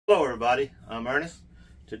Hello everybody, I'm Ernest.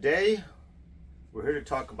 Today we're here to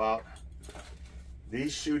talk about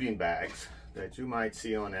these shooting bags that you might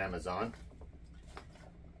see on Amazon.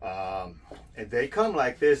 And they come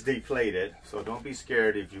like this deflated, so don't be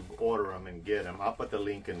scared if you order them and get them. I'll put the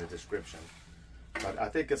link in the description. But I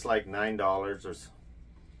think it's like $9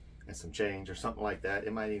 and some change or something like that.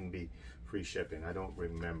 It might even be free shipping, I don't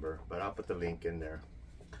remember, but I'll put the link in there.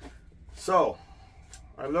 So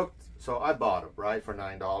I bought them, right, for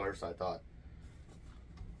 $9. I thought,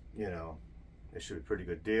 you know, it should be a pretty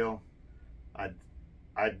good deal. I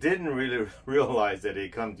didn't really realize that they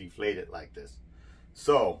come deflated like this.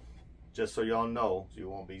 So, just so y'all know, so you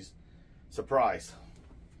won't be surprised.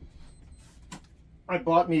 I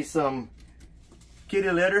bought me some kitty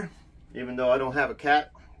litter, even though I don't have a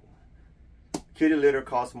cat. Kitty litter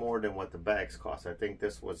costs more than what the bags cost. I think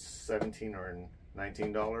this was $17 or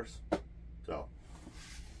 $19. So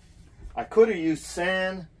I could have used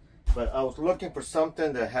sand, but I was looking for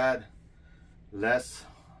something that had less.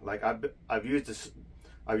 Like I've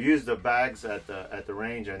used the bags at the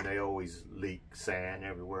range, and they always leak sand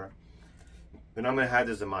everywhere. And I'm gonna have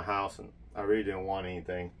this in my house, and I really didn't want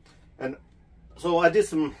anything. And so I did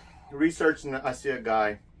some research, and I see a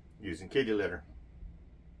guy using kitty litter.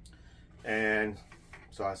 And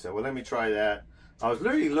so I said, well, let me try that. I was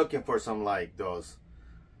literally looking for some like those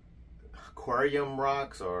aquarium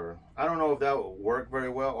rocks, or I don't know if that would work very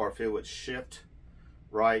well or if it would shift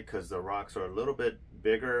right, because the rocks are a little bit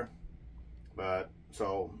bigger. But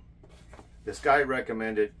so this guy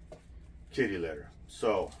recommended kitty litter.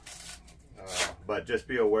 So but just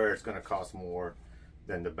be aware it's going to cost more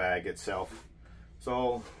than the bag itself.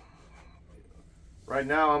 So right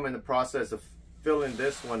now I'm in the process of filling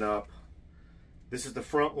this one up. This is the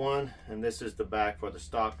front one, and this is the back for the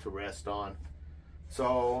stock to rest on.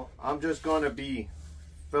 So I'm just going to be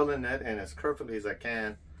filling it in as carefully as I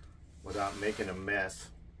can without making a mess.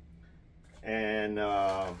 And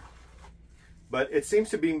but it seems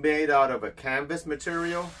to be made out of a canvas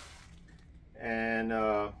material, and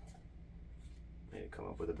maybe come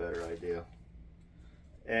up with a better idea.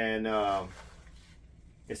 And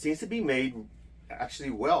it seems to be made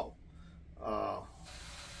actually well.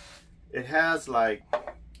 It has like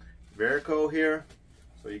Velcro here,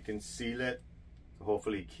 so you can seal it to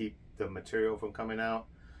hopefully keep the material from coming out.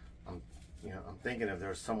 I'm thinking if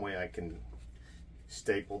there's some way I can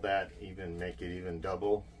staple that, even make it even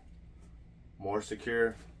double more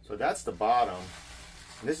secure. So that's the bottom,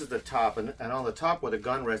 and this is the top, and on the top where the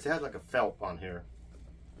gun rests, it has like a felt on here.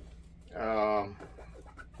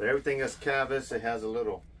 But everything is canvas. It has a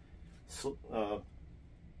little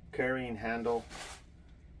carrying handle.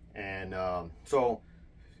 And so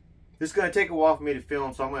this is going to take a while for me to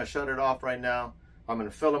film, so I'm going to shut it off right now. I'm going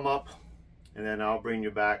to fill them up, and then I'll bring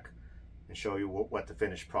you back and show you what the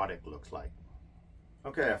finished product looks like.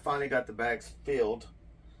 Okay, I finally got the bags filled.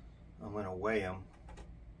 I'm going to weigh them.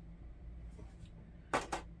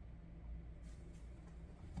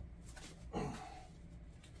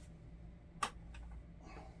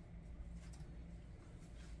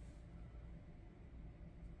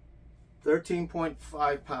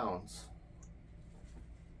 $13.5 pounds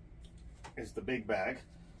is the big bag.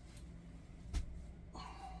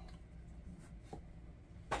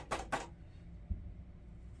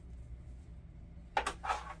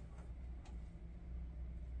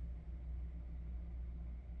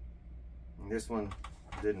 And this one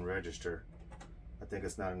didn't register. I think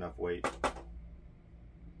it's not enough weight. Let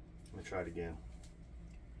me try it again.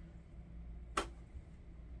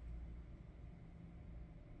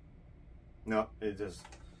 No, it's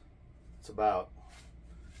about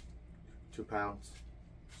 2 pounds.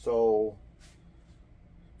 So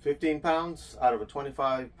 15 pounds out of a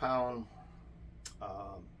 25-pound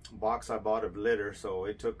box I bought of litter. So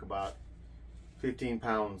it took about 15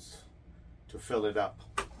 pounds to fill it up.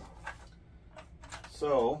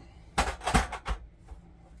 So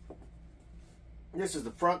this is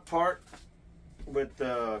the front part with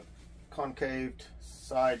the concaved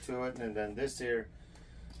side to it, and then this here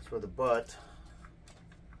for the butt.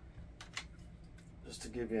 Just to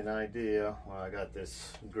give you an idea, well, I got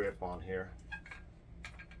this grip on here.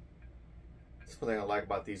 That's one thing I like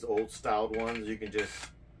about these old styled ones. You can just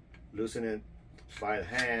loosen it by the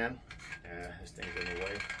hand. This thing's in the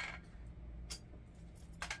way.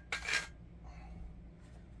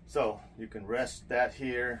 So you can rest that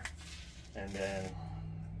here, and then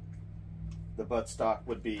the buttstock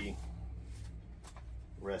would be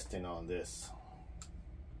resting on this.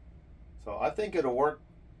 So I think it'll work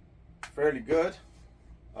fairly good.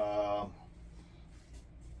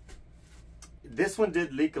 This one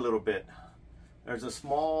did leak a little bit. There's a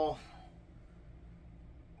small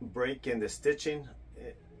break in the stitching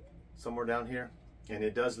somewhere down here, and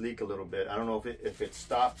it does leak a little bit. I don't know if it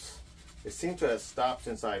stops. It seems to have stopped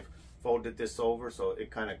since I've folded this over, so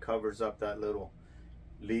it kind of covers up that little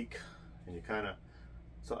leak. And you kind of,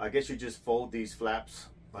 so I guess you just fold these flaps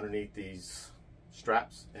underneath these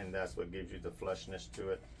straps, and that's what gives you the flushness to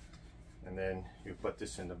it. And then you put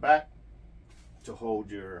this in the back to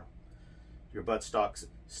hold your buttstocks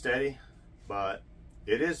steady, but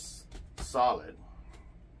it is solid.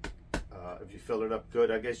 If you fill it up good,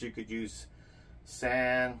 I guess you could use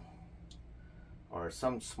sand or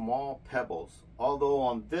some small pebbles. Although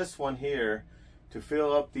on this one here, to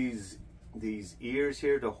fill up these ears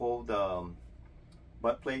here to hold the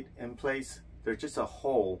butt plate in place, there's just a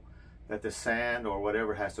hole that the sand or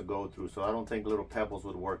whatever has to go through. So I don't think little pebbles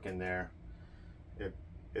would work in there.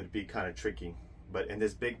 It'd be kind of tricky. But in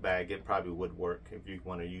this big bag, it probably would work if you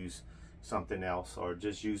want to use something else, or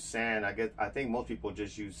just use sand. I think most people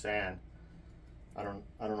just use sand. I don't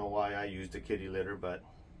know why I used the kitty litter, but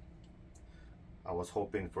I was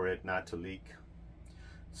hoping for it not to leak.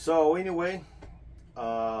 So anyway,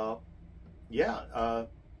 yeah,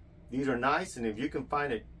 these are nice, and if you can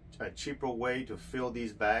find a cheaper way to fill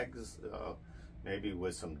these bags, maybe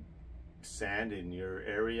with some sand in your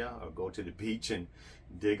area, or go to the beach and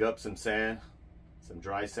dig up some sand, some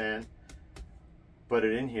dry sand, put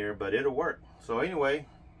it in here, but it'll work. So anyway,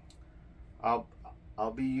 I'll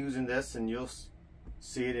be using this, and you'll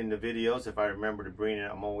see it in the videos if I remember to bring it.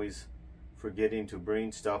 I'm always forgetting to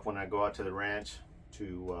bring stuff when I go out to the ranch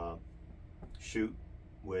to shoot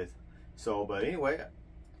with. So, but anyway,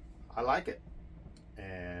 I like it,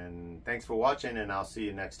 and thanks for watching, and I'll see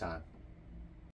you next time.